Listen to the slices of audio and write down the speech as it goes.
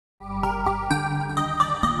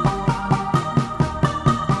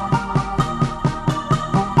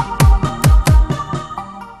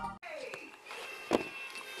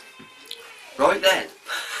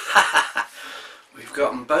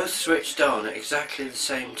switched on at exactly the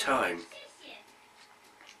same time.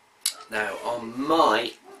 Now on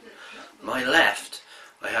my left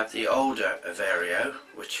I have the older Everio,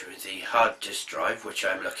 which is the hard disk drive, which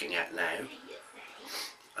I'm looking at now,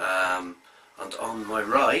 and on my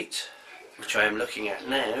right, which I am looking at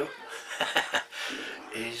now,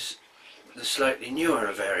 is the slightly newer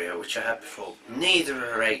Everio, which I had before. Neither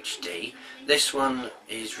are HD. This one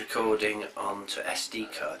is recording onto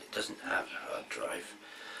SD card. It doesn't have a hard drive.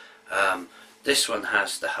 This one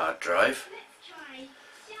has the hard drive,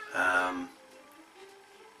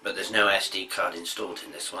 but there's no SD card installed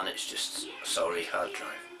in this one. It's just solely hard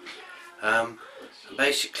drive.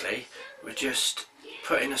 Basically, we're just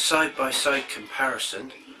putting a side-by-side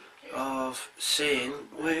comparison of seeing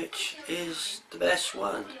which is the best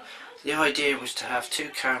one. The idea was to have two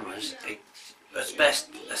cameras as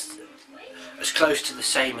close to the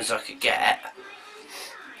same as I could get,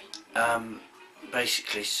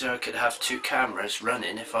 basically, so I could have two cameras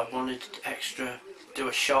running if I wanted to do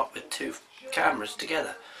a shot with two cameras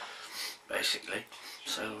together, basically.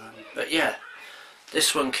 So but yeah,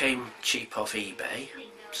 this one came cheap off eBay,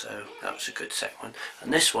 so that was a good second one,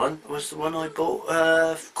 and this one was the one I bought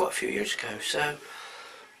quite a few years ago. So,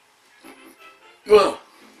 well,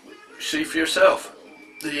 see for yourself.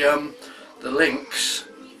 The links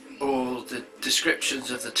or the descriptions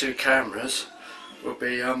of the two cameras will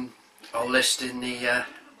be I'll list in the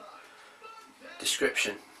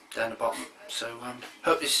description down the bottom. So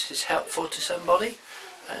hope this is helpful to somebody,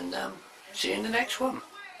 and see you in the next one.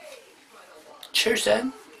 Cheers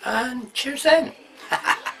then, and cheers then.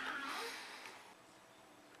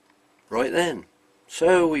 Right then,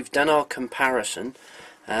 so we've done our comparison.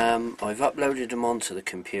 I've uploaded them onto the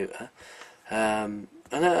computer, and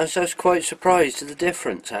I was quite surprised at the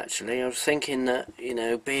difference. Actually, I was thinking that, you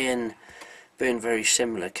know, being very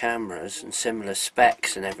similar cameras and similar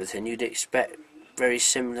specs and everything, you'd expect very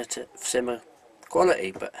similar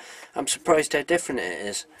quality, but I'm surprised how different it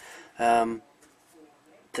is.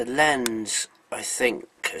 The lens, I think,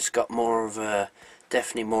 has got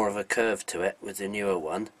definitely more of a curve to it with the newer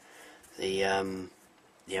one, the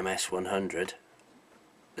MS100,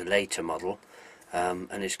 the later model,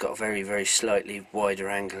 and it's got a very slightly wider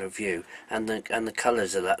angle of view, and the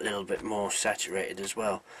colours are that little bit more saturated as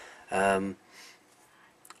well.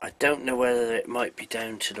 I don't know whether it might be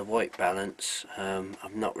down to the white balance.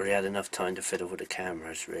 I've not really had enough time to fiddle with the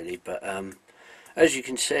cameras really, but as you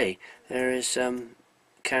can see, there is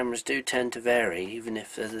cameras do tend to vary. Even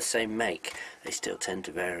if they're the same make, they still tend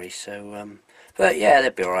to vary. So but yeah,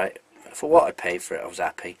 they'd be alright. For what I paid for it, I was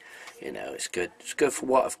happy. You know, it's good. It's good for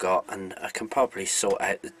what I've got, and I can probably sort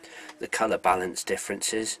out the colour balance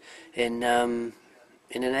differences in an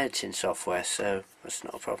editing software, so that's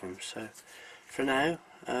not a problem. So for now,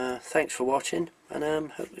 thanks for watching,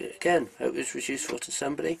 and hope this was useful to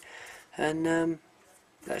somebody, and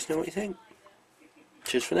let us know what you think.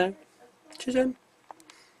 Cheers for now. Cheers then.